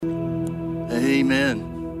Amen.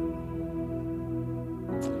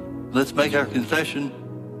 Let's make our confession.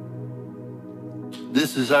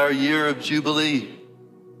 This is our year of Jubilee.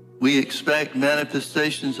 We expect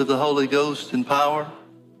manifestations of the Holy Ghost and power.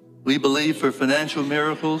 We believe for financial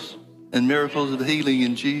miracles and miracles of healing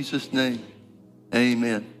in Jesus' name.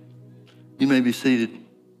 Amen. You may be seated.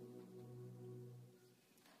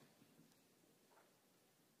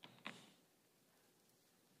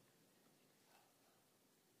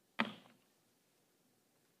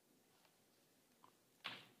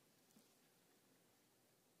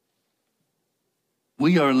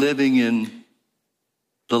 We are living in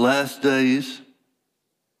the last days,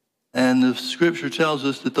 and the scripture tells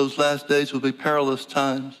us that those last days will be perilous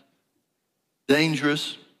times,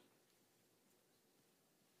 dangerous,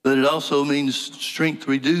 but it also means strength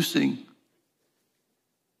reducing.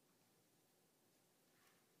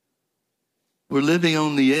 We're living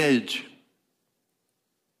on the edge.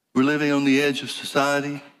 We're living on the edge of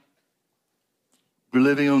society. We're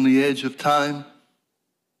living on the edge of time.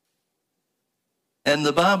 And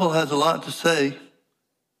the Bible has a lot to say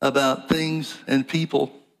about things and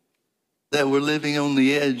people that we're living on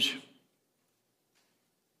the edge.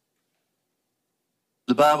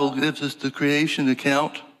 The Bible gives us the creation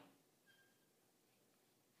account,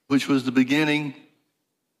 which was the beginning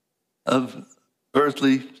of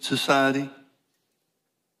earthly society.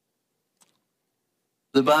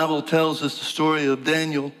 The Bible tells us the story of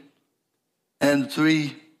Daniel and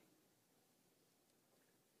 3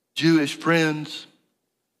 Jewish friends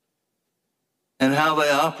and how they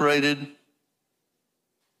operated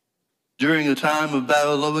during a time of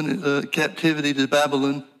Babylonian captivity to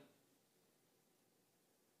Babylon.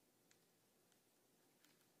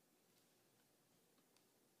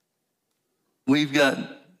 We've got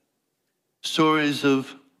stories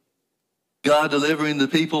of God delivering the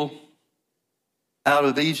people out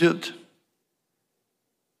of Egypt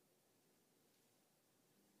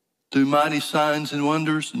through mighty signs and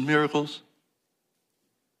wonders and miracles.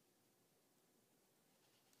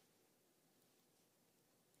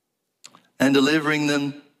 And delivering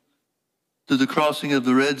them to the crossing of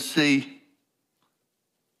the Red Sea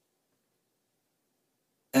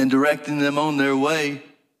and directing them on their way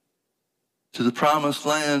to the promised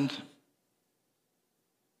land.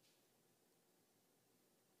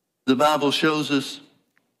 The Bible shows us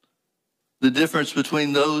the difference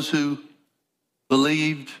between those who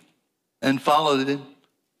believed and followed him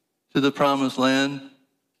to the promised land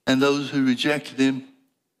and those who rejected him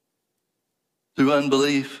through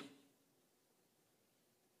unbelief.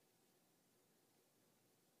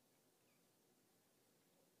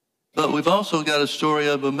 But we've also got a story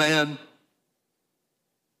of a man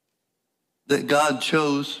that God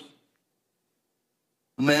chose,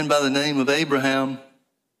 a man by the name of Abraham,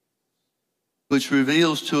 which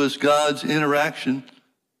reveals to us God's interaction,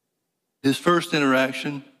 his first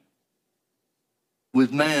interaction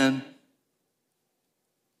with man.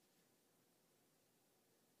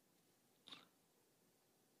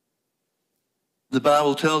 The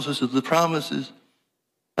Bible tells us of the promises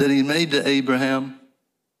that he made to Abraham.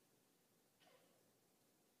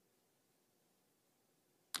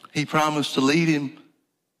 He promised to lead him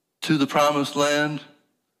to the promised land,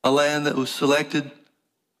 a land that was selected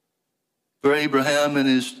for Abraham and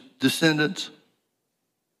his descendants.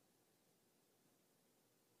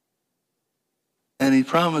 And he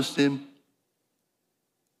promised him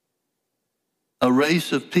a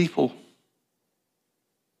race of people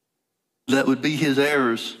that would be his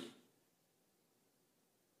heirs.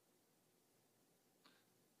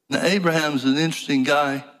 Now, Abraham's an interesting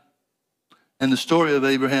guy. And the story of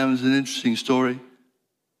Abraham is an interesting story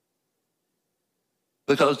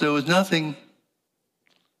because there was nothing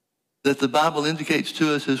that the Bible indicates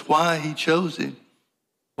to us as why he chose him,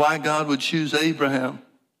 why God would choose Abraham.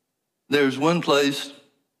 There's one place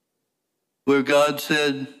where God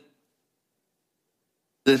said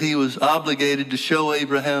that he was obligated to show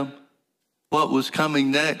Abraham what was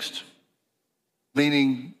coming next,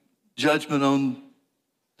 meaning judgment on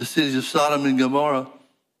the cities of Sodom and Gomorrah.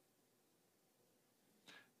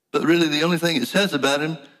 But really, the only thing it says about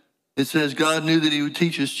him, it says God knew that he would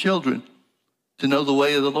teach his children to know the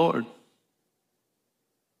way of the Lord.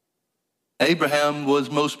 Abraham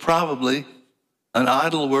was most probably an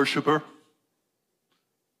idol worshiper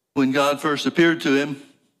when God first appeared to him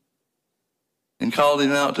and called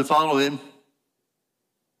him out to follow him.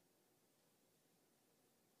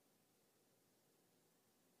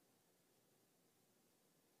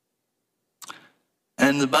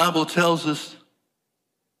 And the Bible tells us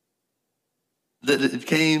that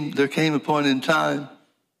there came a point in time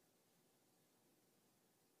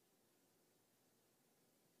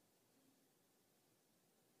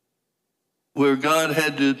where God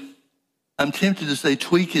had to, I'm tempted to say,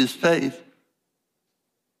 tweak his faith.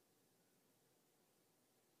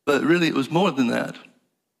 But really it was more than that.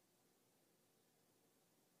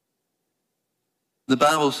 The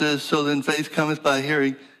Bible says, so then faith cometh by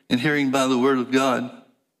hearing, and hearing by the word of God.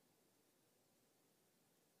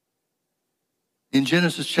 In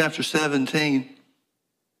Genesis chapter 17,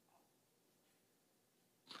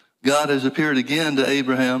 God has appeared again to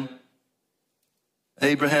Abraham.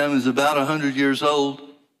 Abraham is about 100 years old.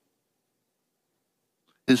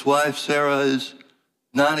 His wife Sarah is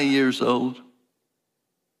 90 years old.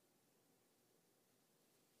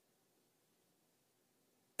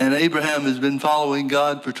 And Abraham has been following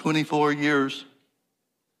God for 24 years.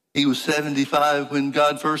 He was 75 when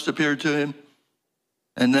God first appeared to him,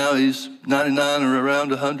 and now he's 99 or around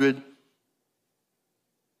 100.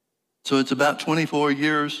 So it's about 24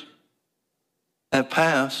 years have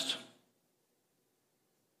passed,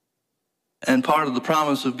 and part of the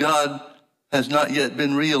promise of God has not yet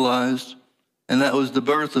been realized, and that was the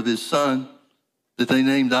birth of his son that they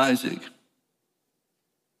named Isaac.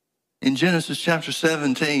 In Genesis chapter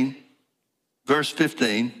 17, verse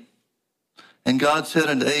 15, and God said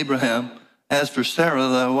unto Abraham, as for Sarah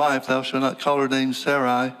thy wife, thou shalt not call her name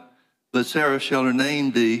Sarai, but Sarah shall her name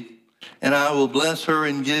be, and I will bless her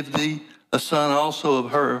and give thee a son also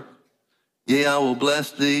of her. Yea, I will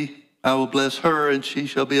bless thee, I will bless her, and she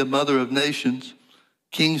shall be a mother of nations.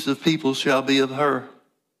 Kings of people shall be of her.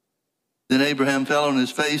 Then Abraham fell on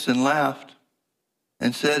his face and laughed,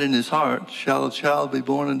 and said in his heart, shall a child be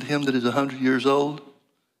born unto him that is 100 years old?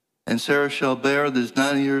 And Sarah shall bear that is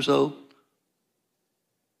 90 years old?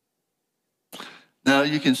 Now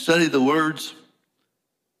you can study the words,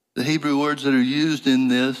 the Hebrew words that are used in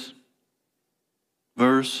this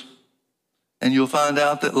verse, and you'll find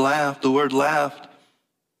out that laugh, the word laughed,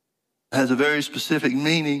 has a very specific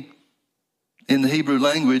meaning in the Hebrew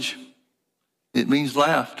language. It means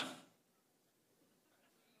laughed.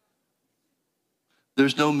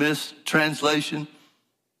 There's no mistranslation.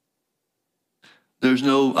 There's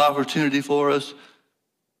no opportunity for us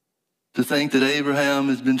to think that Abraham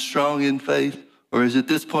has been strong in faith, or is at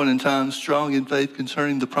this point in time strong in faith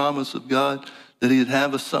concerning the promise of God that he'd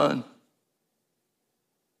have a son.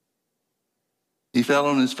 He fell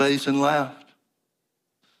on his face and laughed.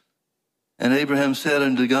 And Abraham said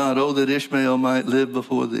unto God, oh, that Ishmael might live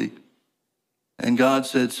before thee. And God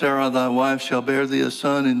said, Sarah thy wife shall bear thee a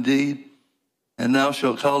son indeed, and thou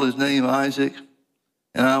shalt call his name Isaac,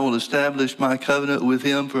 and I will establish my covenant with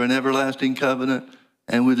him for an everlasting covenant,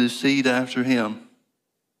 and with his seed after him.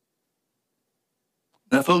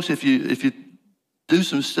 Now, folks, if you do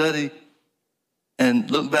some study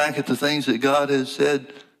and look back at the things that God has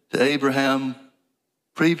said to Abraham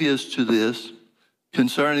previous to this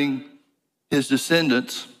concerning his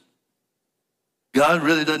descendants, God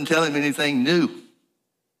really doesn't tell him anything new.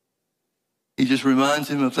 He just reminds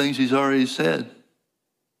him of things he's already said.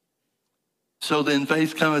 So then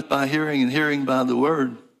faith cometh by hearing, and hearing by the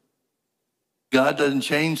word. God doesn't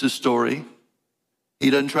change the story. He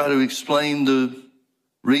doesn't try to explain the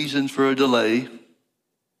reasons for a delay.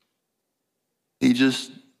 He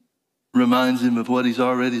just reminds him of what he's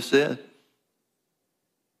already said.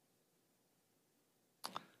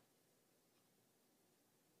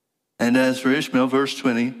 And as for Ishmael, verse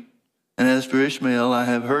 20, and as for Ishmael, I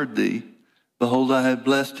have heard thee. Behold, I have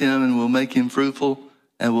blessed him, and will make him fruitful,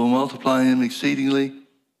 and will multiply him exceedingly.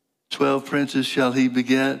 12 princes shall he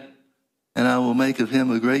beget, and I will make of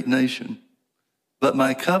him a great nation. But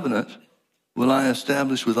my covenant will I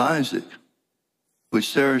establish with Isaac, which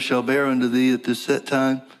Sarah shall bear unto thee at this set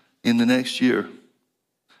time in the next year.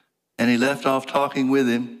 And he left off talking with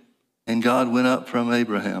him, and God went up from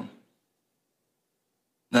Abraham.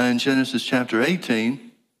 Now in Genesis chapter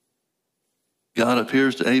 18, God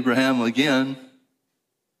appears to Abraham again,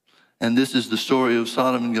 and this is the story of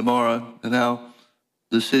Sodom and Gomorrah and how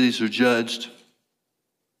the cities are judged.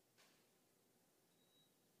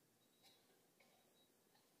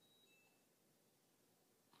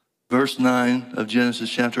 Verse 9 of Genesis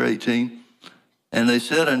chapter 18, and they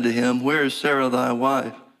said unto him, where is Sarah thy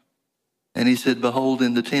wife? And he said, behold,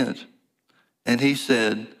 in the tent. And he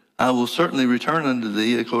said, I will certainly return unto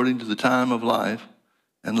thee according to the time of life,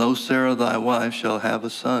 and lo, Sarah thy wife shall have a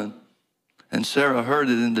son. And Sarah heard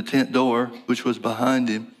it in the tent door, which was behind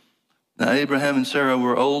him. Now Abraham and Sarah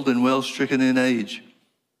were old and well stricken in age,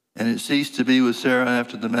 and it ceased to be with Sarah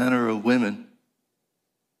after the manner of women.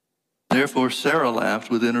 Therefore Sarah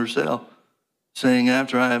laughed within herself, saying,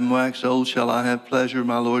 after I am waxed old, shall I have pleasure,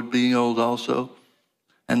 my Lord being old also?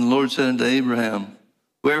 And the Lord said unto Abraham,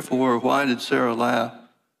 wherefore, or why did Sarah laugh?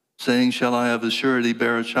 saying, Shall I of a surety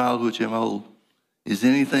bear a child which am old? Is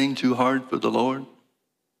anything too hard for the Lord?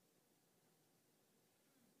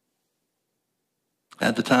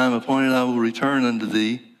 At the time appointed I will return unto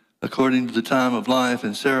thee, according to the time of life,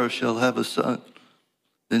 and Sarah shall have a son.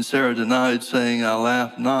 Then Sarah denied, saying, I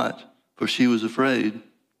laughed not, for she was afraid.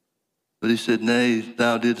 But he said, Nay,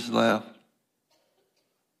 thou didst laugh.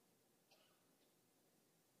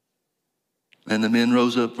 And the men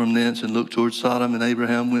rose up from thence and looked toward Sodom, and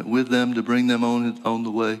Abraham went with them to bring them on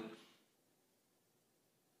the way.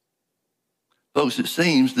 Folks, it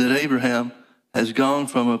seems that Abraham has gone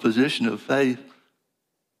from a position of faith,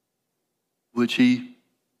 which he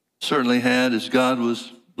certainly had as God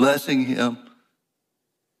was blessing him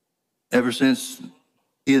ever since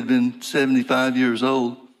he had been 75 years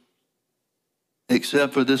old,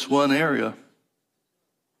 except for this one area,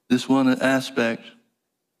 this one aspect.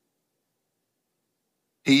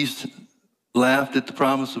 He's laughed at the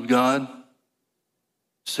promise of God.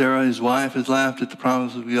 Sarah, his wife, has laughed at the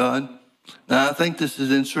promise of God. Now, I think this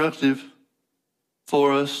is instructive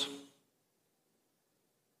for us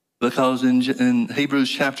because in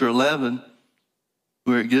Hebrews chapter 11,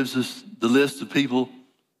 where it gives us the list of people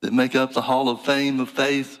that make up the hall of fame of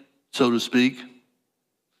faith, so to speak,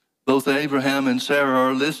 both Abraham and Sarah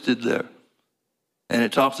are listed there. And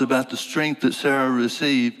it talks about the strength that Sarah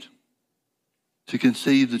received to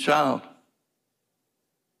conceive the child.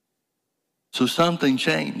 So something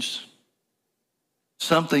changed.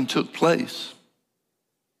 Something took place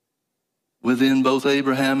within both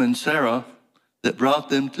Abraham and Sarah that brought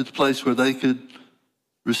them to the place where they could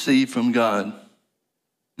receive from God.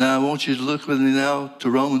 Now, I want you to look with me now to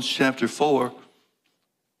Romans chapter 4.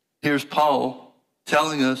 Here's Paul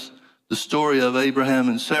telling us the story of Abraham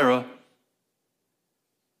and Sarah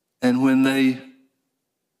and when they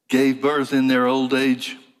gave birth in their old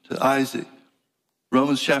age to Isaac.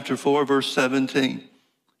 Romans chapter 4, verse 17.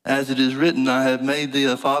 As it is written, I have made thee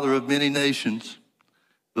a father of many nations,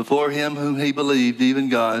 before him whom he believed, even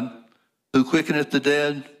God, who quickeneth the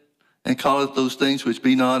dead, and calleth those things which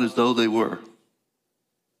be not as though they were,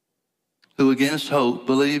 who against hope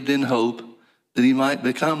believed in hope that he might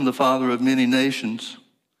become the father of many nations,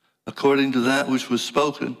 according to that which was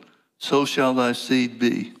spoken, so shall thy seed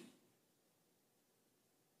be.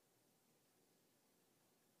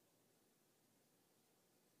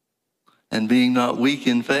 And being not weak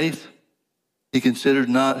in faith, he considered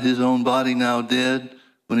not his own body now dead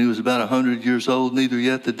when he was about 100 years old, neither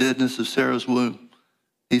yet the deadness of Sarah's womb.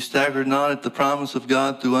 He staggered not at the promise of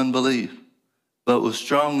God through unbelief, but was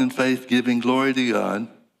strong in faith, giving glory to God,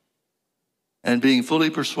 and being fully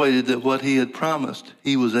persuaded that what he had promised,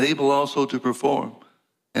 he was able also to perform,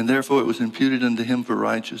 and therefore it was imputed unto him for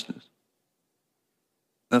righteousness.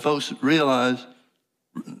 Now, folks,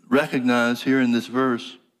 recognize here in this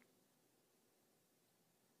verse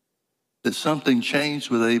that something changed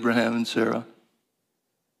with Abraham and Sarah.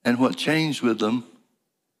 And what changed with them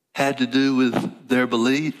had to do with their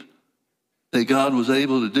belief that God was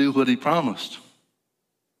able to do what he promised.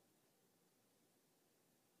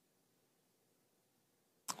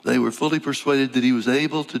 They were fully persuaded that he was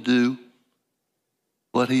able to do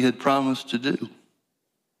what he had promised to do.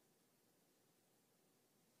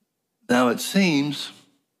 Now, it seems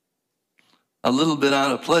a little bit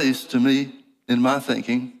out of place to me in my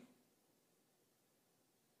thinking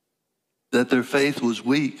that their faith was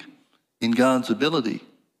weak in God's ability.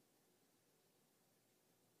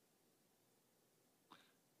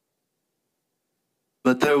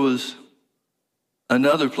 But there was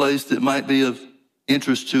another place that might be of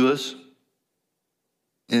interest to us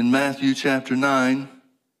in Matthew chapter 9,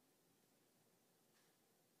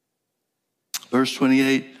 verse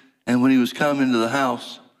 28. And when he was come into the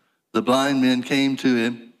house, the blind men came to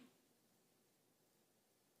him.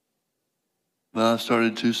 Well, I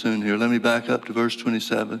started too soon here. Let me back up to verse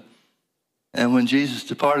 27. And when Jesus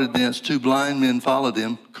departed thence, two blind men followed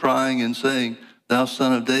him, crying and saying, Thou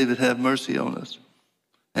son of David, have mercy on us.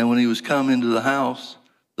 And when he was come into the house,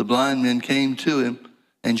 the blind men came to him,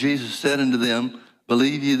 and Jesus said unto them,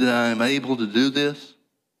 Believe ye that I am able to do this?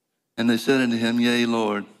 And they said unto him, Yea,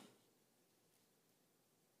 Lord.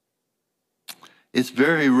 It's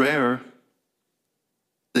very rare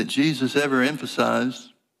that Jesus ever emphasized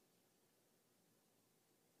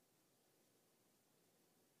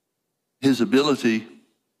his ability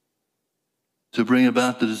to bring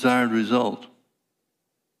about the desired result.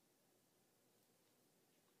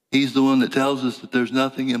 He's the one that tells us that there's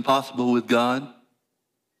nothing impossible with God.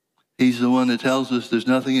 He's the one that tells us there's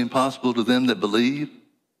nothing impossible to them that believe.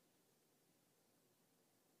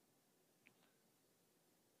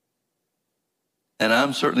 And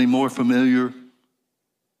I'm certainly more familiar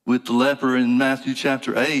with the leper in Matthew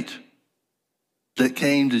chapter 8 that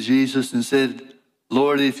came to Jesus and said,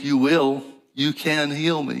 Lord, if you will, you can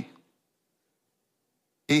heal me.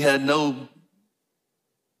 He had no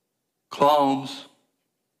qualms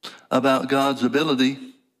about God's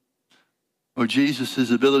ability or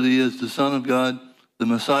Jesus' ability as the Son of God, the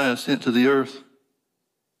Messiah sent to the earth.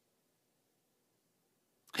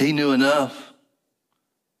 He knew enough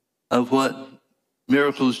of what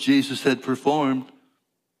miracles Jesus had performed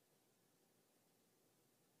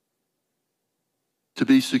to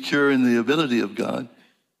be secure in the ability of God,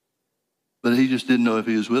 but he just didn't know if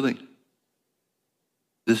he was willing.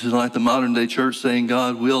 This is like the modern day church saying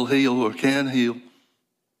God will heal or can heal,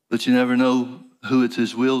 but you never know who it's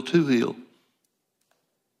his will to heal.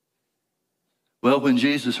 Well, when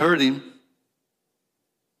Jesus heard him,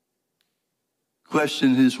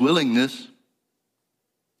 questioned his willingness,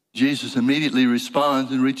 Jesus immediately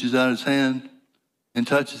responds and reaches out his hand and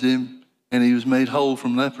touches him, and he was made whole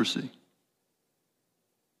from leprosy.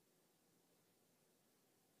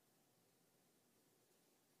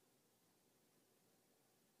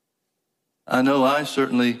 I know I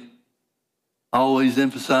certainly always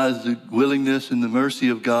emphasize the willingness and the mercy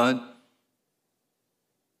of God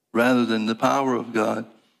rather than the power of God.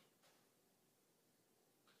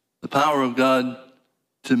 The power of God,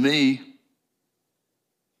 to me,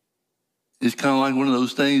 is kind of like one of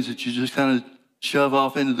those things that you just kind of shove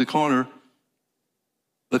off into the corner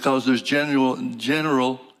because there's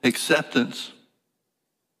general acceptance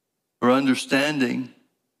or understanding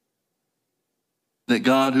that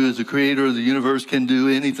God, who is the creator of the universe, can do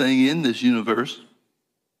anything in this universe.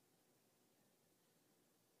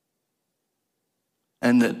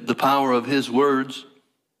 And that the power of his words,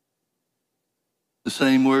 the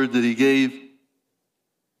same word that he gave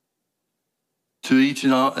to each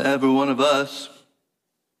and every one of us,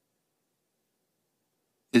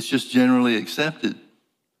 it's just generally accepted.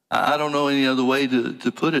 I don't know any other way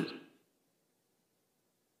to put it.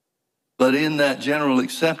 But in that general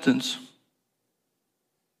acceptance,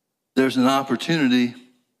 there's an opportunity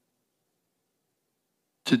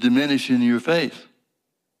to diminish in your faith.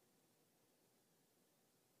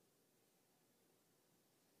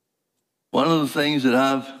 One of the things that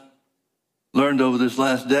I've learned over this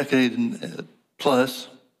last decade and plus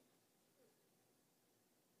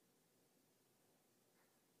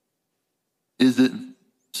is that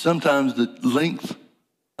sometimes the length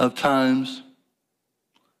of times,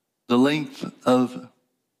 the length of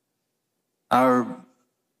our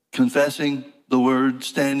confessing the word,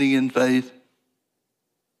 standing in faith,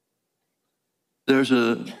 there's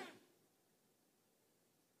an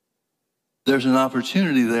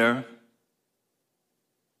opportunity there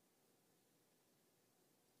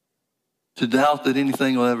to doubt that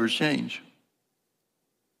anything will ever change.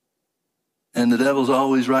 And the devil's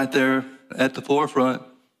always right there at the forefront,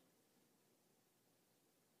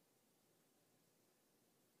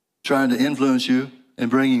 trying to influence you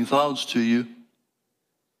and bringing thoughts to you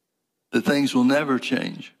that things will never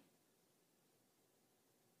change.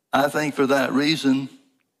 I think for that reason,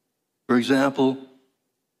 for example,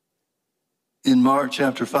 in Mark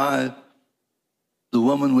chapter 5, the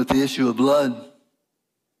woman with the issue of blood,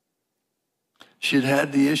 she had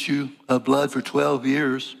had the issue of blood for 12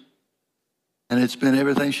 years, and had spent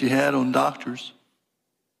everything she had on doctors,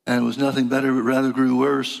 and it was nothing better, but rather grew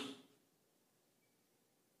worse.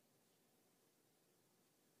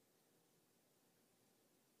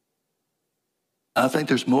 I think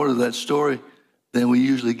there's more to that story than we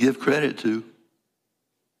usually give credit to.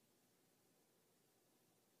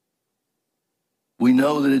 We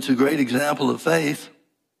know that it's a great example of faith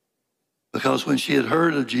because when she had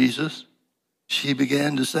heard of Jesus, she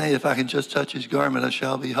began to say, if I can just touch his garment, I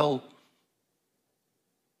shall be whole.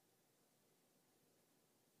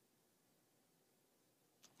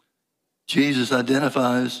 Jesus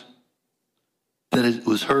identifies that it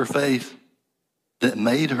was her faith that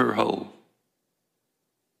made her whole.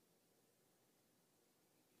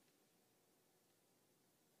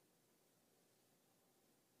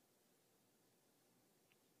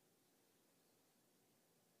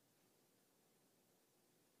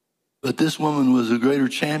 But this woman was a greater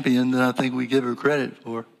champion than I think we give her credit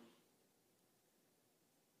for.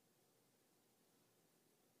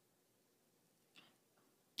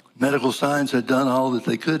 Medical science had done all that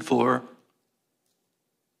they could for her.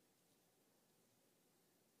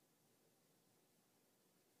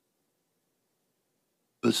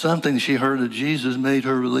 But something she heard of Jesus made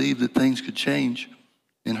her believe that things could change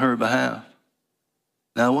in her behalf.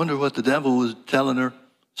 Now I wonder what the devil was telling her,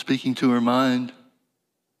 speaking to her mind,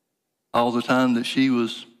 all the time that she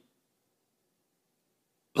was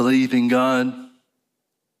believing God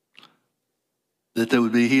that there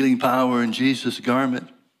would be healing power in Jesus' garment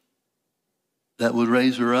that would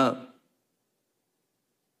raise her up.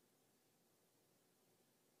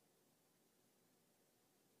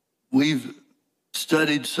 We've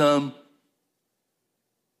studied some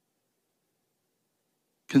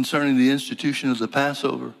concerning the institution of the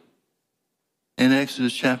Passover. In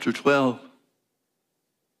Exodus chapter 12,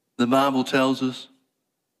 the Bible tells us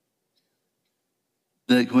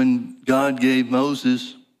that when God gave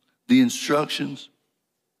Moses the instructions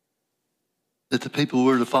that the people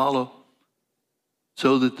were to follow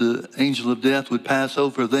so that the angel of death would pass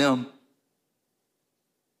over them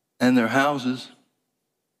and their houses,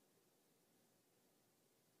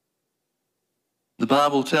 the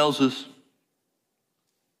Bible tells us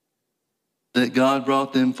that God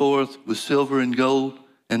brought them forth with silver and gold,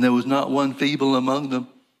 and there was not one feeble among them.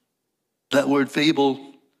 That word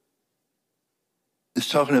feeble is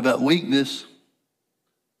talking about weakness,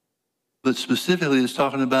 but specifically it's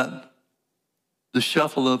talking about the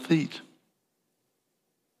shuffle of feet.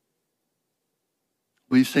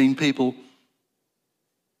 We've seen people,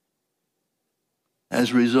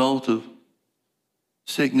 as a result of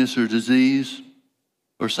sickness or disease,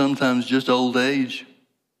 or sometimes just old age,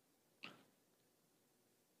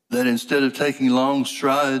 that instead of taking long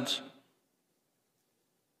strides,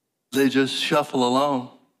 they just shuffle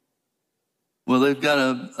along. Well, they've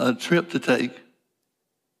got a trip to take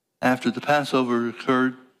after the Passover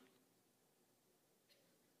occurred.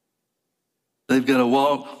 They've got to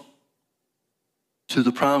walk to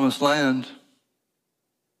the promised land.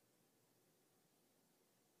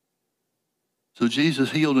 So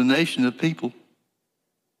Jesus healed a nation of people.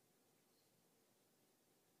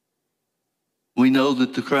 We know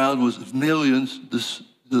that the crowd was of millions.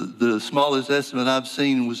 The smallest estimate I've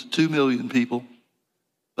seen was 2 million people.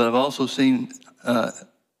 But I've also seen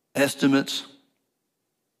estimates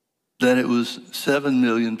that it was 7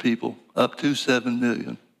 million people, up to 7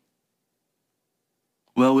 million.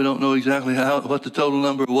 Well, we don't know exactly what the total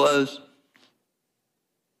number was,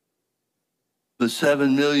 but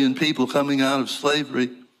 7 million people coming out of slavery,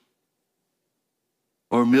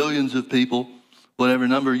 or millions of people, whatever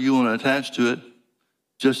number you want to attach to it,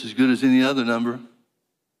 just as good as any other number.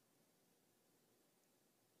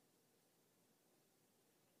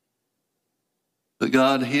 But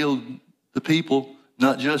God healed the people,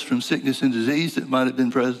 not just from sickness and disease that might have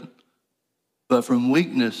been present, but from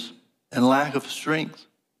weakness and lack of strength.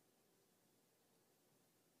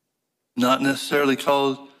 Not necessarily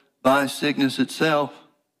caused by sickness itself,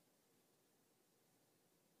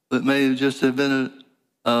 but may have just have been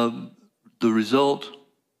the result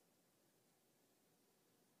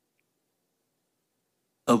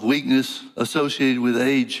of weakness associated with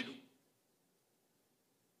age.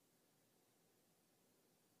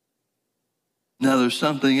 Now, there's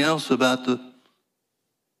something else about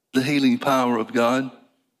the healing power of God,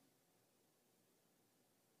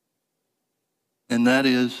 and that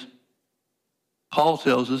is, Paul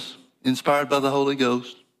tells us, inspired by the Holy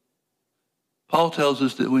Ghost, Paul tells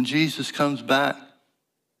us that when Jesus comes back,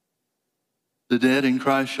 the dead in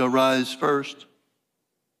Christ shall rise first,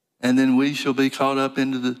 and then we shall be caught up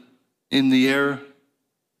in the air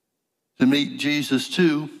to meet Jesus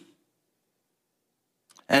too,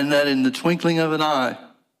 and that in the twinkling of an eye,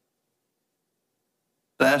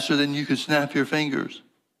 faster than you could snap your fingers,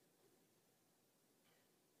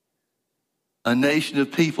 a nation of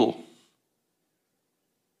people.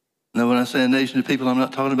 Now, when I say a nation of people, I'm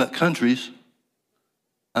not talking about countries.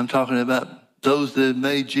 I'm talking about those that have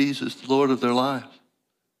made Jesus the Lord of their lives,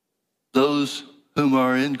 those whom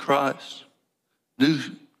are in Christ,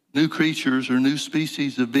 new creatures or new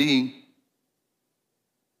species of being.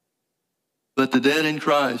 But the dead in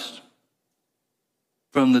Christ,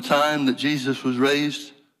 from the time that Jesus was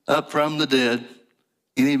raised up from the dead,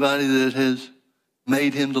 anybody that has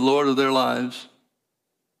made him the Lord of their lives,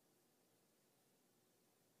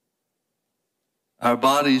 our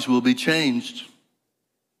bodies will be changed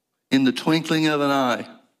in the twinkling of an eye,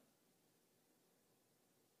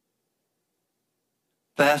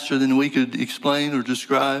 faster than we could explain or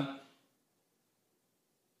describe.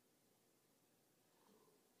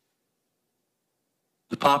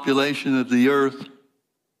 The population of the earth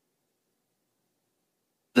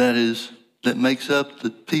that makes up the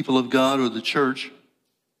people of God or the church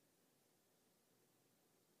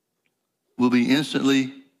will be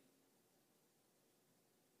instantly,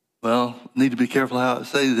 well, need to be careful how I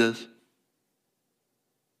say this,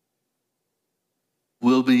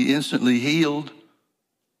 will be instantly healed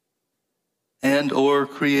and or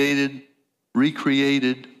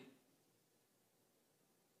recreated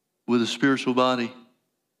with a spiritual body.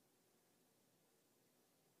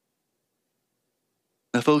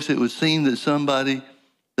 Now, folks, it would seem that somebody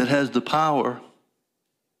that has the power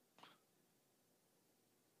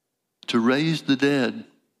to raise the dead,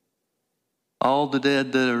 all the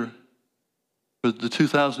dead that are for the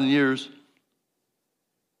 2,000 years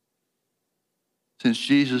since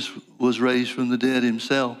Jesus was raised from the dead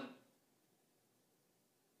himself,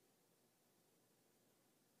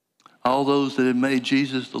 all those that have made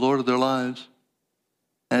Jesus the Lord of their lives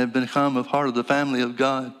and have become a part of the family of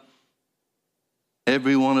God,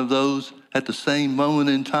 every one of those at the same moment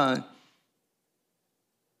in time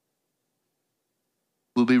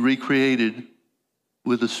will be recreated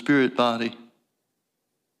with a spirit body.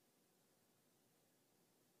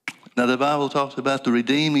 Now, the Bible talks about the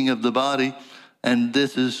redeeming of the body, and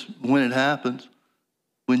this is when it happens,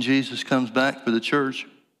 when Jesus comes back for the church.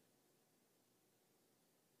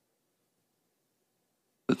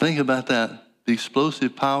 But think about that, the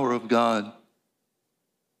explosive power of God.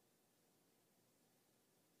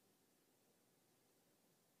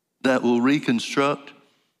 That will reconstruct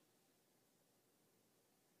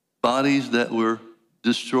bodies that were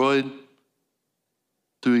destroyed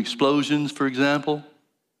through explosions, for example.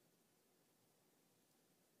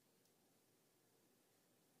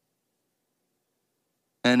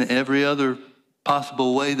 And every other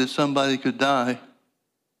possible way that somebody could die.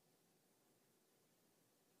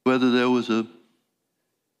 Whether there was a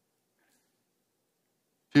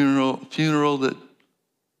funeral that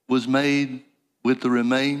was made with the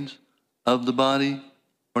remains of the body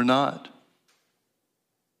or not.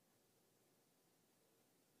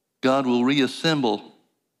 God will reassemble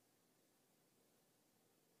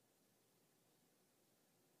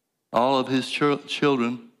all of his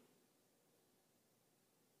children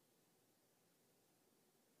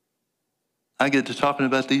I get to talking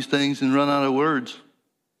about these things and run out of words.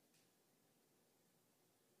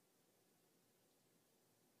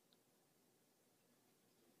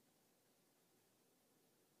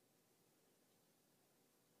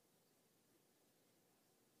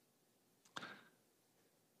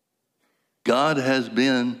 God has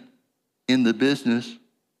been in the business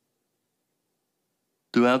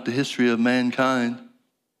throughout the history of mankind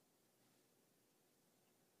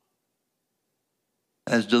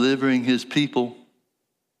as delivering his people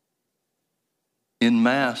in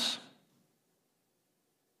mass.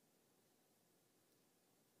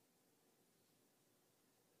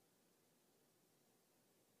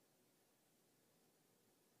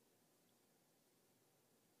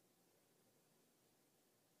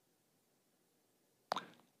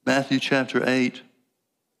 Matthew chapter 8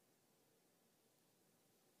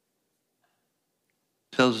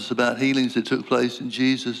 tells us about healings that took place in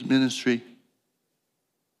Jesus' ministry.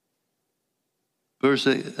 Verse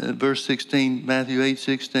 16, Matthew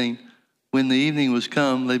 8:16. When the evening was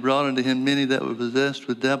come, they brought unto him many that were possessed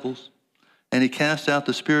with devils. And he cast out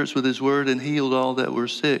the spirits with his word and healed all that were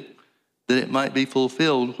sick, that it might be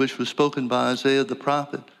fulfilled, which was spoken by Isaiah the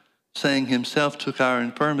prophet, saying, himself took our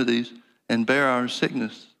infirmities and bare our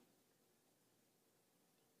sickness.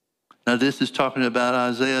 Now this is talking about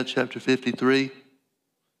Isaiah chapter 53,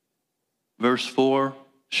 verse 4.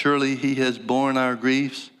 Surely he has borne our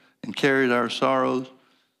griefs and carried our sorrows.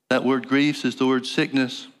 That word griefs is the word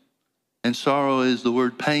sickness, and sorrow is the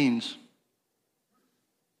word pains.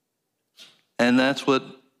 And that's what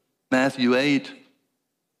Matthew 8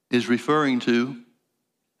 is referring to.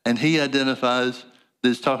 And he identifies that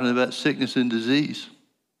it's talking about sickness and disease,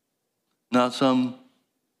 not some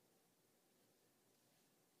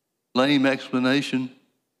lame explanation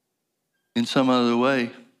in some other way.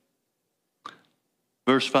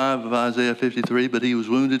 Verse 5 of Isaiah 53, but he was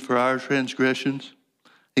wounded for our transgressions.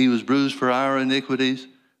 He was bruised for our iniquities.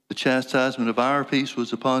 The chastisement of our peace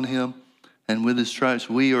was upon him, and with his stripes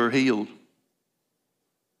we are healed.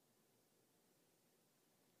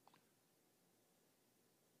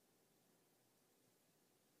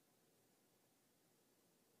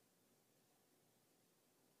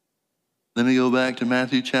 Let me go back to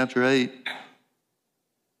Matthew chapter 8.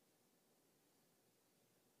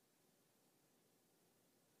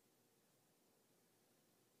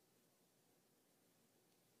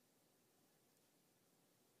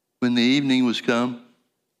 When the evening was come,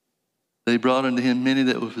 they brought unto him many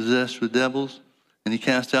that were possessed with devils, and he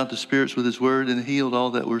cast out the spirits with his word and healed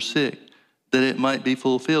all that were sick, that it might be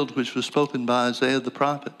fulfilled which was spoken by Isaiah the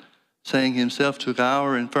prophet, saying, himself took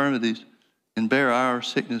our infirmities and bare our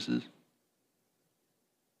sicknesses.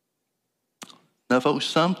 Now, folks,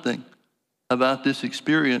 something about this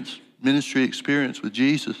experience, ministry experience with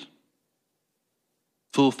Jesus,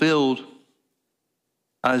 fulfilled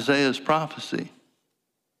Isaiah's prophecy.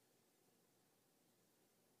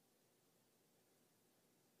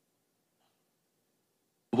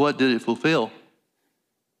 what did it fulfill?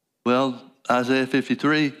 Well, Isaiah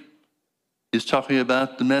 53 is talking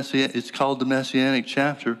about it's called the Messianic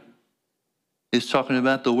chapter. It's talking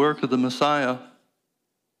about the work of the Messiah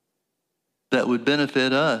that would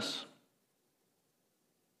benefit us.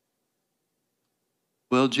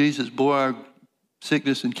 Well, Jesus bore our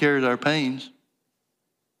sickness and carried our pains.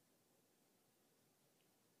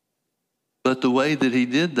 But the way that he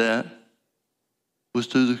did that was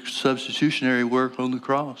through the substitutionary work on the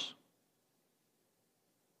cross.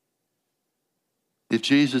 If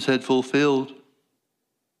Jesus had fulfilled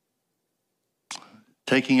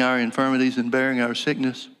taking our infirmities and bearing our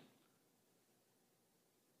sickness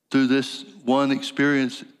through this one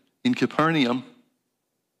experience in Capernaum,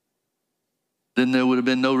 then there would have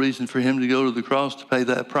been no reason for him to go to the cross to pay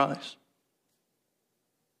that price.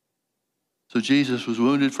 So Jesus was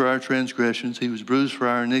wounded for our transgressions. He was bruised for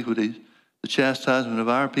our iniquities. The chastisement of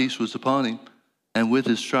our peace was upon him, and with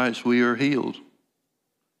his stripes we are healed.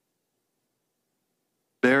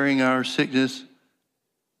 Bearing our sickness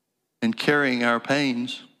and carrying our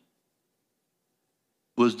pains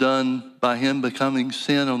was done by him becoming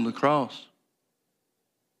sin on the cross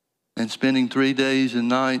and spending 3 days and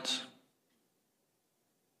nights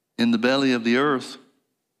in the belly of the earth,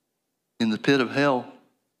 in the pit of hell,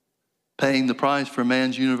 paying the price for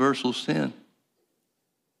man's universal sin.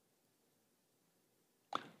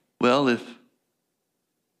 Well, if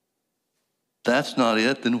that's not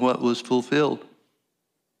it, then what was fulfilled,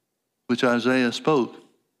 which Isaiah spoke?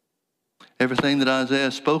 Everything that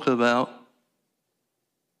Isaiah spoke about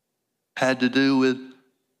had to do with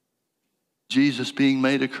Jesus being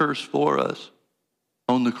made a curse for us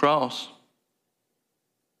on the cross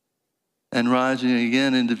and rising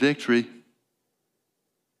again into victory.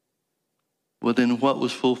 Well, then what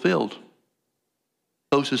was fulfilled?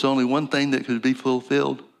 Folks, there's only one thing that could be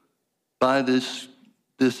fulfilled by this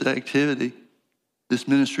activity, this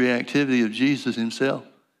ministry activity of Jesus himself,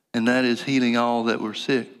 and that is healing all that were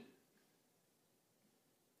sick.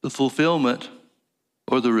 The fulfillment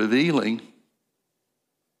or the revealing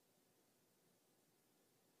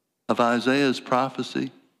of Isaiah's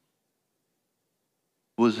prophecy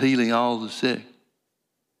was healing all the sick.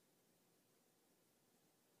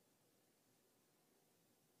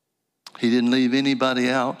 He didn't leave anybody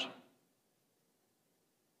out.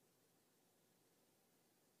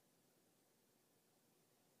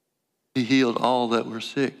 He healed all that were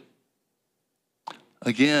sick.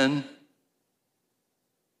 Again,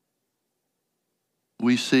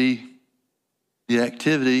 we see the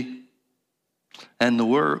activity and the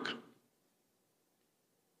work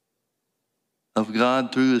of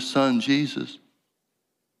God through his Son, Jesus,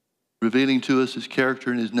 revealing to us his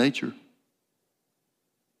character and his nature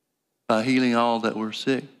by healing all that were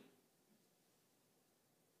sick.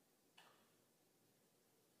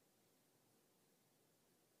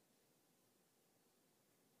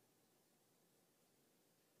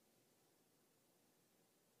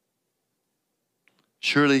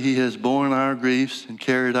 Surely he has borne our griefs and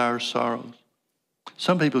carried our sorrows.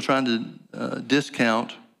 Some people trying to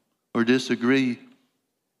discount or disagree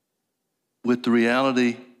with the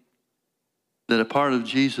reality that a part of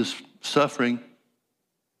Jesus' suffering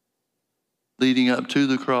leading up to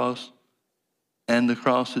the cross and the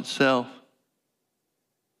cross itself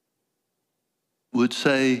would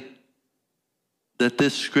say that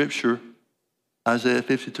this scripture, Isaiah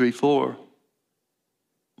 53:4,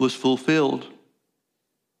 was fulfilled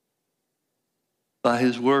by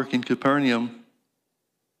his work in Capernaum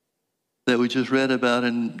that we just read about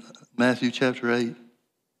in Matthew chapter 8.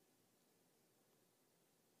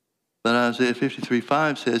 But Isaiah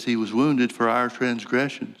 53:5 says he was wounded for our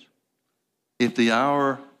transgressions. If the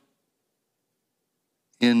hour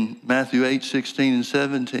in Matthew 8:16 and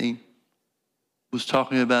 17 was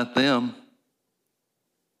talking about them,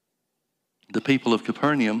 the people of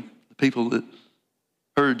Capernaum, the people that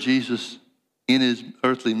heard Jesus in his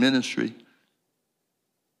earthly ministry,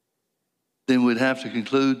 then we'd have to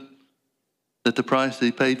conclude that the price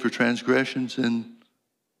they paid for transgressions and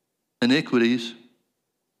iniquities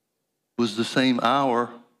was the same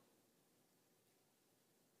hour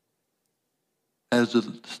as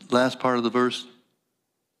the last part of the verse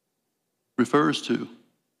refers to.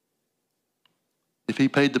 If he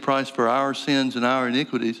paid the price for our sins and our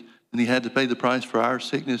iniquities, then he had to pay the price for our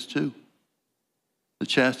sickness too. The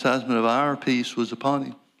chastisement of our peace was upon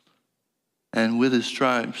him, and with his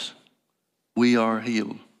stripes we are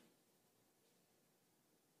healed.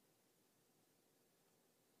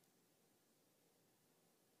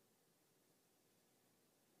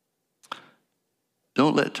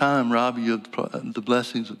 Don't let time rob you of the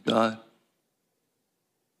blessings of God.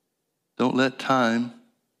 Don't let time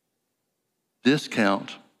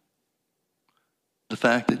discount the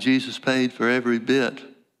fact that Jesus paid for every bit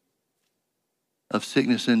of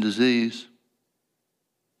sickness and disease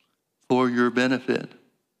for your benefit.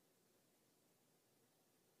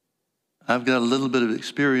 I've got a little bit of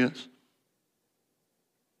experience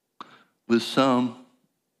with some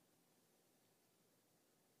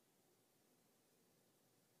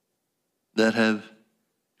that have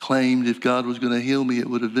claimed if God was going to heal me, it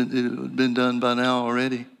would have been done by now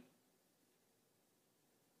already.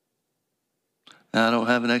 Now, I don't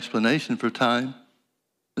have an explanation for the time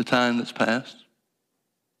that's passed.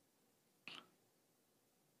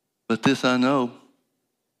 But this I know.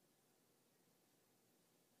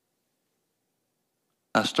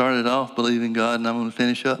 I started off believing God, and I'm going to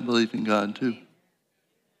finish up believing God too.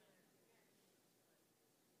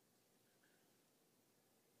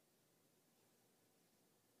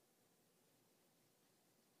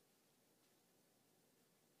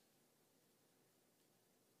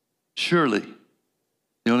 Surely,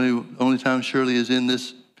 the only time surely is in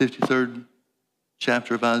this 53rd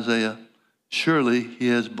chapter of Isaiah. Surely he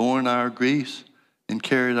has borne our griefs and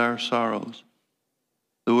carried our sorrows.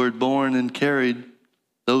 The word borne and carried,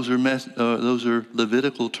 those are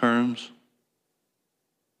Levitical terms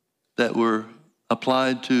that were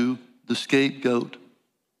applied to the scapegoat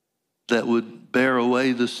that would bear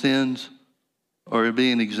away the sins, or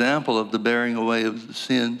be an example of the bearing away of the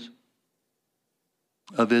sins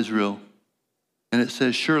of Israel. And it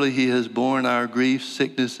says, surely he has borne our griefs,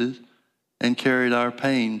 sicknesses, and carried our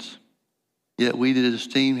pains. Yet we did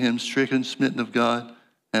esteem him stricken, smitten of God,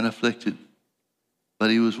 and afflicted.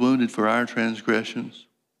 But he was wounded for our transgressions.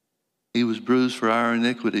 He was bruised for our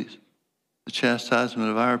iniquities. The chastisement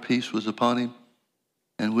of our peace was upon him,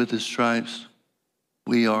 and with his stripes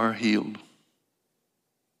we are healed.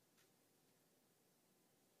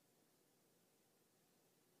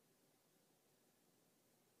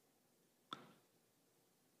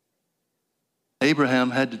 Abraham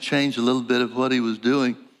had to change a little bit of what he was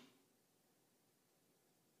doing.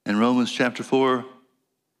 And Romans chapter 4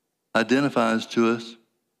 identifies to us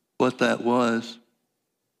what that was.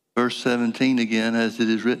 Verse 17 again, as it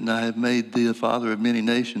is written, I have made thee a father of many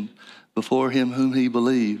nations, before him whom he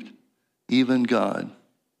believed, even God.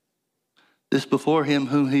 This before him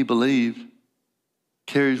whom he believed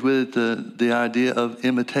carries with it the idea of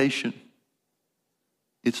imitation.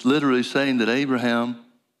 It's literally saying that Abraham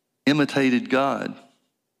imitated God.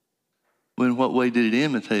 Well, in what way did he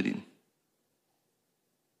imitate him?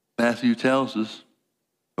 Matthew tells us,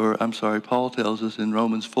 Paul tells us in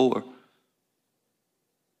Romans 4,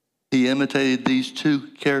 he imitated these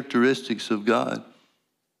two characteristics of God.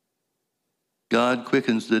 God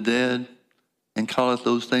quickens the dead and calleth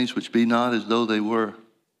those things which be not as though they were.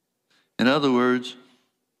 In other words,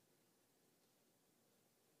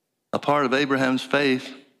 a part of Abraham's faith,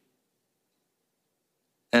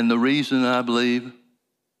 and the reason I believe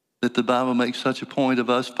that the Bible makes such a point of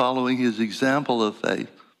us following his example of faith,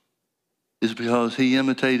 is because he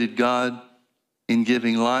imitated God in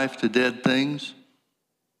giving life to dead things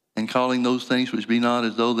and calling those things which be not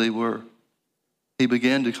as though they were. He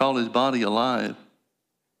began to call his body alive.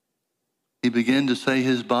 He began to say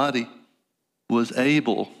his body was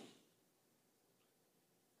able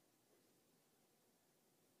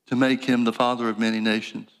to make him the father of many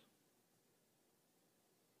nations.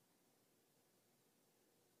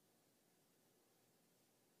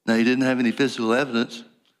 Now, he didn't have any physical evidence,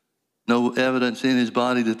 no evidence in his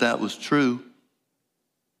body that that was true.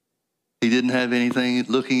 He didn't have anything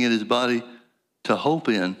looking at his body to hope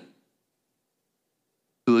in.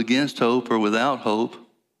 Who against hope or without hope,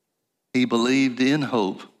 he believed in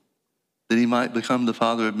hope that he might become the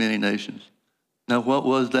father of many nations. Now, what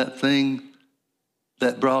was that thing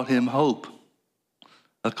that brought him hope?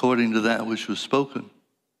 According to that which was spoken,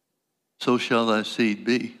 so shall thy seed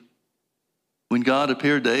be. When God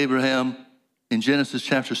appeared to Abraham in Genesis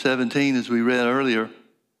chapter 17, as we read earlier,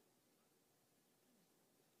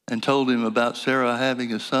 and told him about Sarah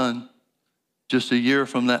having a son just a year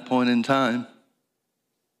from that point in time,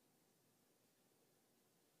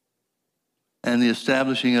 and the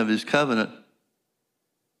establishing of his covenant,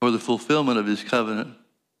 or the fulfillment of his covenant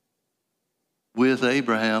with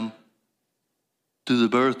Abraham through the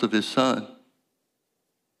birth of his son,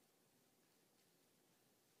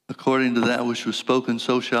 according to that which was spoken,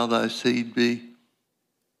 so shall thy seed be.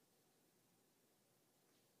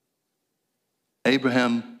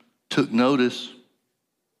 Abraham took notice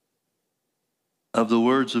of the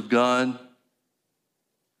words of God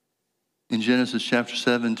in Genesis chapter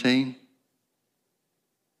 17,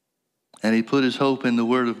 and he put his hope in the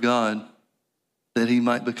word of God that he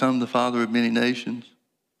might become the father of many nations.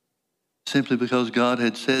 simply because God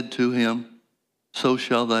had said to him, "So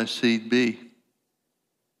shall thy seed be."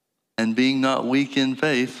 And being not weak in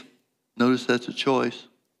faith, notice that's a choice,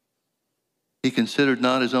 he considered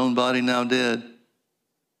not his own body now dead,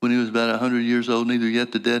 when he was about 100 years old, neither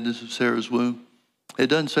yet the deadness of Sarah's womb. It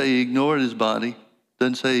doesn't say he ignored his body. It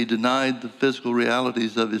doesn't say he denied the physical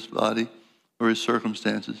realities of his body or his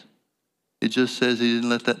circumstances. It just says he didn't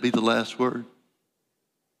let that be the last word.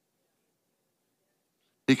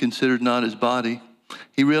 He considered not his body.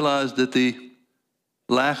 He realized that the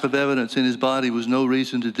lack of evidence in his body was no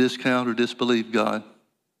reason to discount or disbelieve God,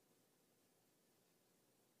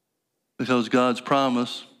 because God's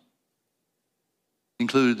promise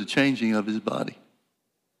included the changing of his body.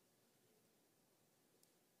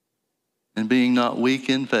 And being not weak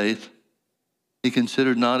in faith, he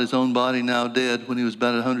considered not his own body now dead, when he was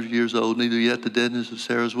about 100 years old, neither yet the deadness of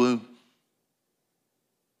Sarah's womb.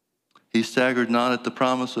 He staggered not at the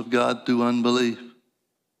promise of God through unbelief,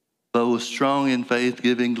 but was strong in faith,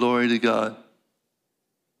 giving glory to God,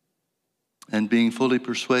 and being fully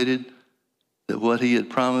persuaded that what he had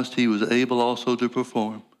promised he was able also to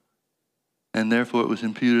perform, and therefore it was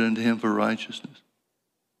imputed unto him for righteousness.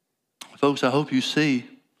 Folks, I hope you see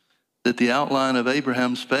that the outline of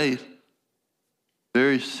Abraham's faith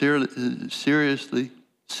very seriously,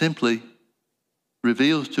 simply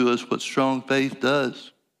reveals to us what strong faith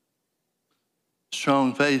does.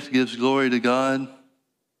 Strong faith gives glory to God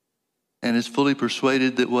and is fully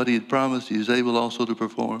persuaded that what he had promised he is able also to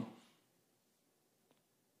perform.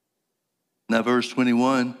 Now verse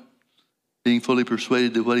 21, being fully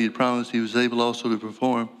persuaded that what he had promised he was able also to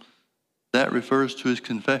perform, that refers to his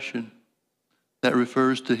confession. That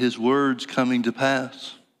refers to his words coming to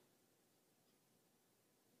pass.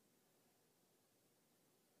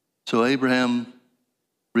 So Abraham,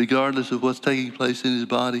 regardless of what's taking place in his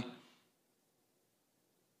body,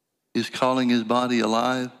 is calling his body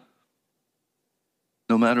alive,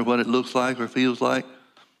 no matter what it looks like or feels like,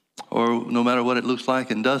 or no matter what it looks like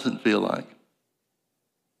and doesn't feel like.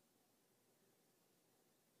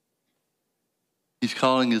 He's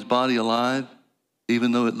calling his body alive,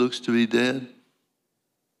 even though it looks to be dead.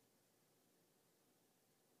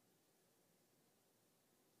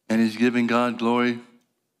 And he's giving God glory,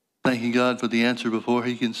 thanking God for the answer before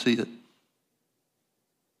he can see it.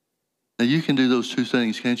 Now you can do those two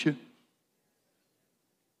things, can't you?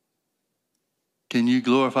 Can you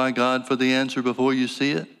glorify God for the answer before you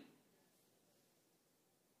see it?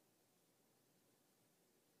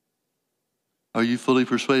 Are you fully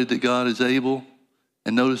persuaded that God is able?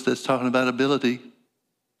 And notice that's talking about ability.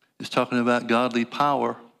 It's talking about godly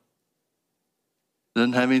power. It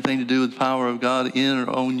doesn't have anything to do with the power of God in or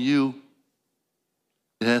on you.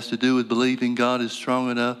 It has to do with believing God is strong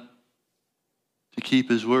enough to keep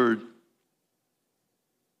his word.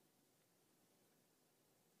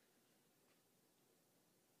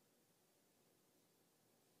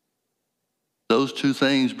 Those two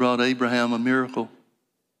things brought Abraham a miracle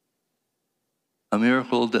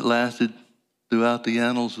that lasted throughout the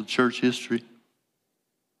annals of church history,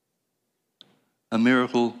 a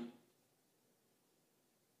miracle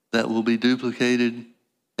that will be duplicated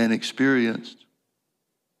and experienced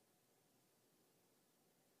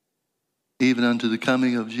even unto the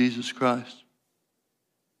coming of Jesus Christ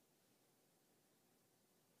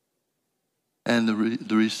and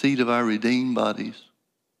the receipt of our redeemed bodies.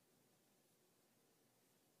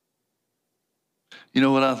 You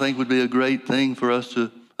know what I think would be a great thing for us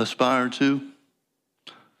to aspire to?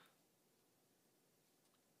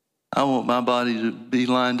 I want my body to be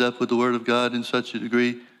lined up with the Word of God in such a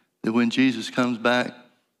degree that when Jesus comes back,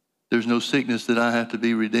 there's no sickness that I have to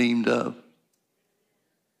be redeemed of.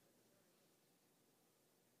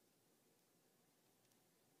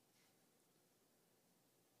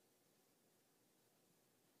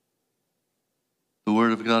 The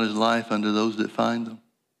Word of God is life unto those that find them,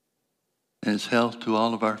 and it's health to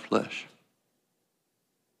all of our flesh.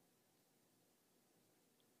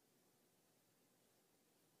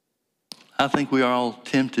 I think we are all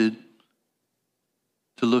tempted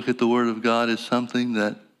to look at the Word of God as something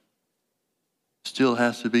that still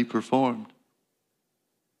has to be performed.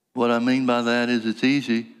 What I mean by that is it's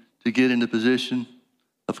easy to get into position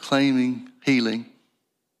of claiming healing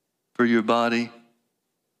for your body,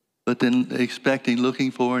 but then looking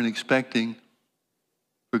for and expecting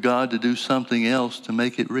for God to do something else to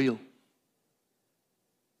make it real.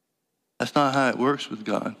 That's not how it works with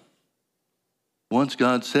God. Once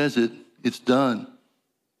God says it, it's done.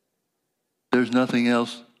 There's nothing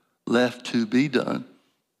else left to be done.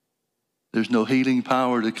 There's no healing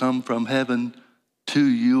power to come from heaven to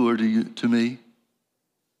you or to me.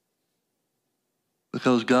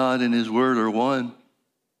 because God and his word are one,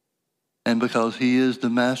 and because he is the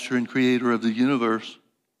master and creator of the universe.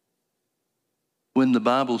 When the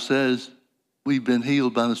Bible says we've been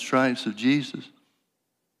healed by the stripes of Jesus,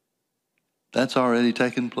 that's already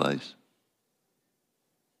taken place.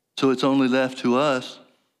 So it's only left to us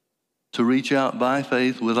to reach out by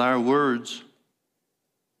faith with our words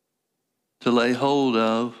to lay hold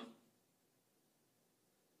of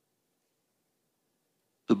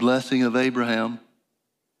the blessing of Abraham,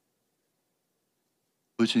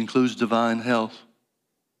 which includes divine health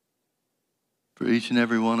for each and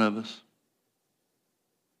every one of us.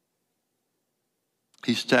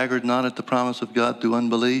 He staggered not at the promise of God through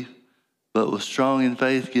unbelief, but was strong in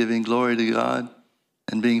faith, giving glory to God,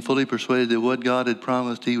 and being fully persuaded that what God had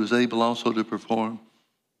promised, he was able also to perform.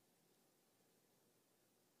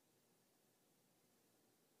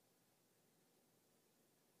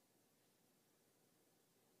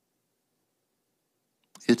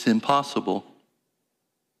 It's impossible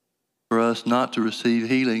for us not to receive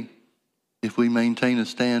healing if we maintain a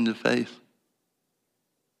stand of faith.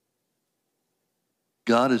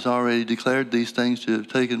 God has already declared these things to have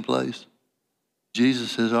taken place.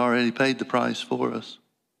 Jesus has already paid the price for us.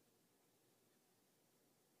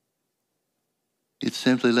 It's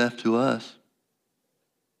simply left to us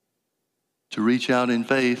to reach out in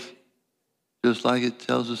faith, just like it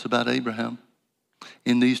tells us about Abraham,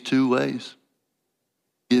 in these two ways: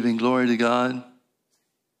 giving glory to God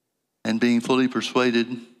and being fully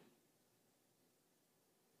persuaded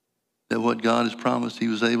that what God has promised, he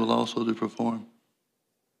was able also to perform.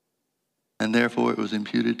 And therefore it was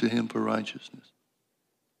imputed to him for righteousness.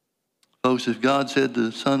 Folks, if God said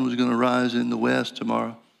the sun was going to rise in the west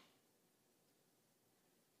tomorrow,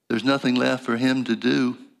 there's nothing left for him to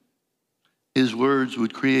do. His words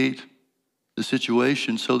would create the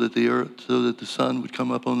situation so that the sun would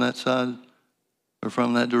come up on that side or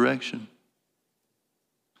from that direction.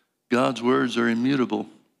 God's words are immutable.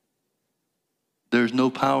 There's no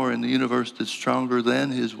power in the universe that's stronger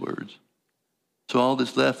than his words. So all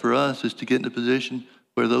that's left for us is to get in a position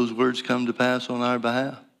where those words come to pass on our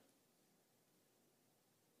behalf.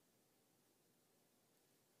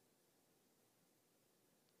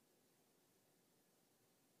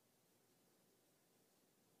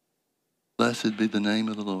 Blessed be the name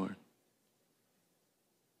of the Lord.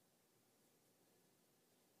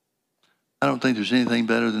 I don't think there's anything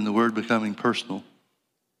better than the word becoming personal.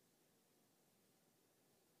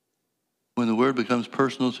 When the word becomes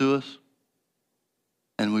personal to us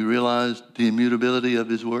and we realize the immutability of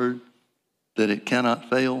his word, that it cannot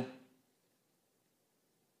fail,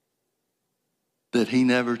 that he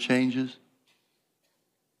never changes,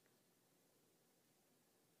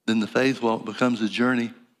 then the faith walk becomes a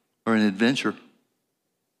journey or an adventure.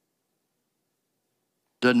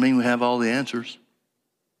 Doesn't mean we have all the answers.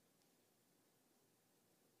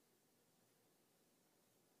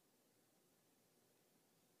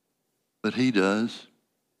 But he does.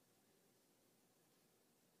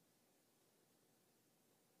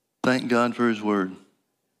 Thank God for his word.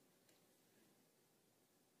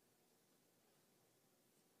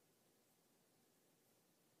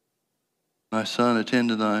 My son, attend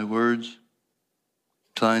to thy words.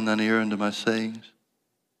 Incline thine ear unto my sayings.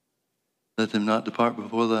 Let them not depart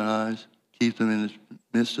before thine eyes. Keep them in the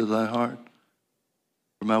midst of thy heart.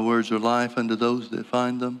 For my words are life unto those that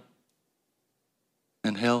find them,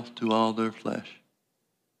 and health to all their flesh.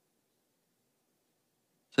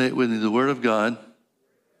 Say it with me. The word of God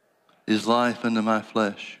is life unto my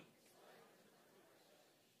flesh.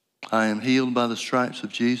 I am healed by the stripes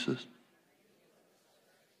of Jesus.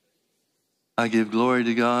 I give glory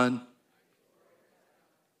to God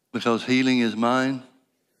because healing is mine.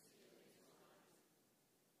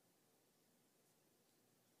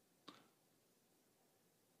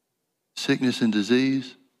 Sickness and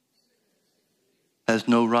disease has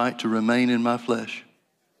no right to remain in my flesh.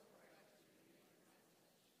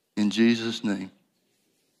 In Jesus' name,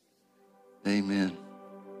 amen.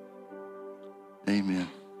 Amen.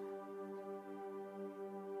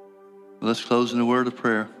 Let's close in a word of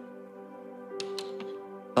prayer.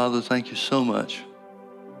 Father, thank you so much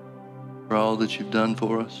for all that you've done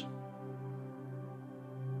for us.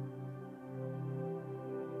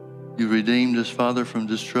 You redeemed us, Father, from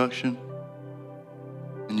destruction,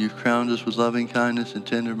 and you've crowned us with loving kindness and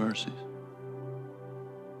tender mercies.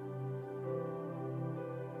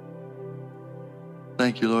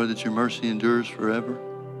 Thank you, Lord, that your mercy endures forever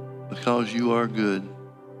because you are good.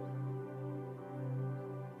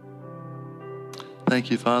 Thank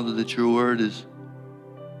you, Father, that your word is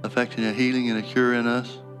affecting a healing and a cure in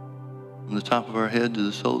us from the top of our head to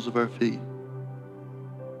the soles of our feet.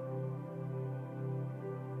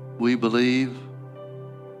 we believe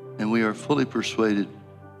and we are fully persuaded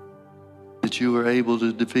that you are able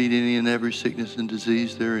to defeat any and every sickness and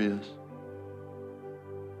disease there is.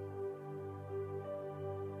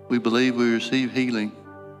 We believe we receive healing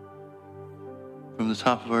from the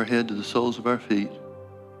top of our head to the soles of our feet.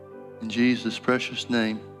 In Jesus' precious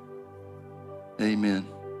name, amen.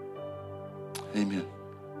 Amen.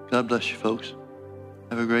 God bless you, folks.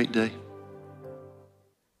 Have a great day.